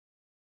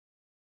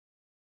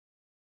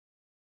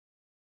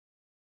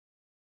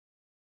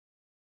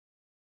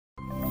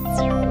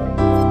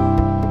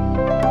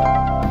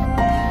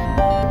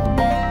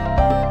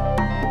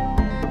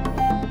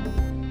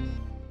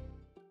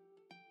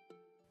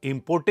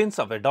Importance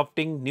of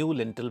adopting new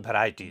lentil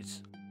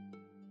varieties.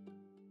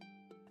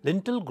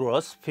 Lentil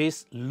growers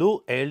face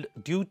low yield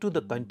due to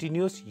the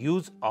continuous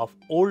use of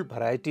old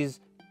varieties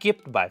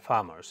kept by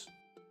farmers.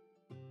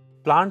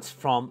 Plants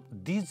from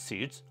these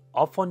seeds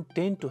often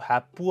tend to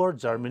have poor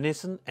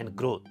germination and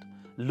growth,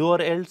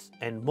 lower yields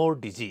and more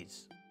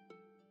disease.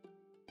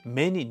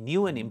 Many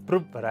new and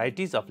improved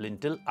varieties of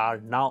lentil are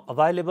now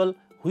available,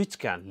 which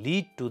can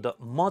lead to the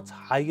much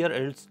higher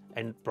yields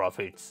and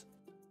profits.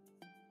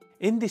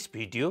 In this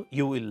video,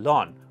 you will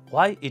learn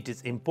why it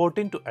is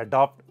important to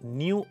adopt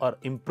new or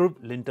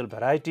improved lentil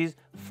varieties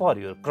for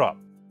your crop.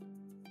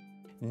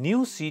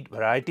 New seed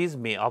varieties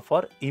may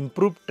offer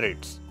improved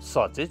traits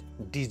such as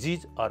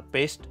disease or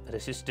pest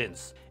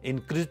resistance,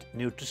 increased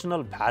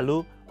nutritional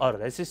value or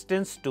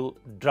resistance to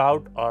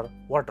drought or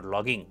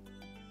waterlogging.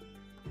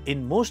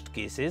 In most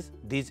cases,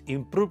 these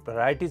improved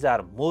varieties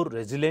are more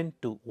resilient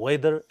to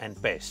weather and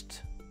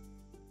pests.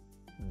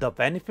 The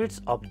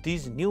benefits of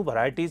these new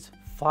varieties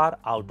far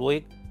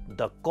outweigh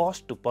the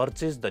cost to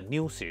purchase the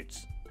new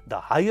seeds. The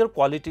higher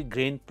quality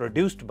grain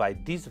produced by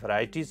these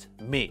varieties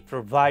may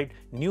provide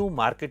new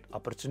market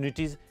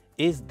opportunities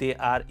as they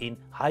are in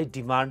high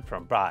demand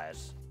from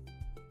buyers.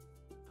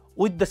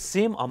 With the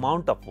same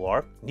amount of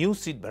work, new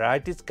seed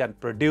varieties can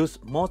produce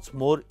much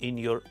more in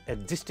your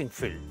existing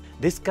field.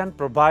 This can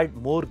provide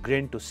more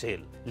grain to sell,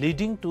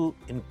 leading to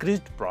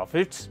increased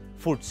profits,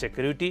 food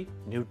security,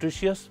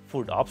 nutritious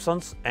food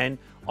options, and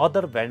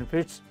other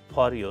benefits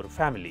for your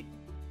family.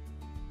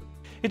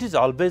 It is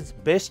always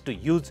best to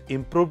use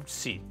improved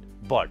seed,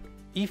 but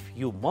if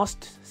you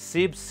must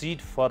save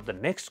seed for the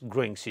next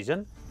growing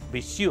season, be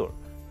sure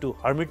to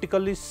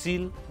hermetically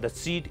seal the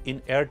seed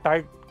in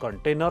airtight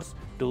containers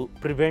to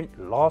prevent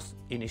loss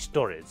in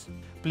storage.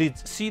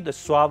 Please see the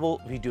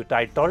SAWBO video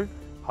titled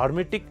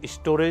Hermetic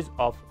Storage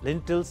of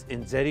Lentils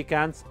in Jerry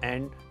Cans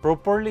and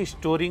Properly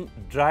Storing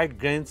Dried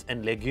Grains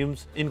and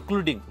Legumes,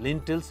 including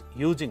lentils,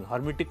 using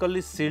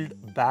hermetically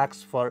sealed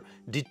bags for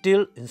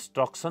detailed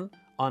instruction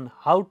on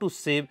how to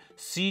save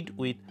seed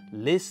with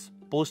less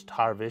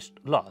post-harvest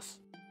loss.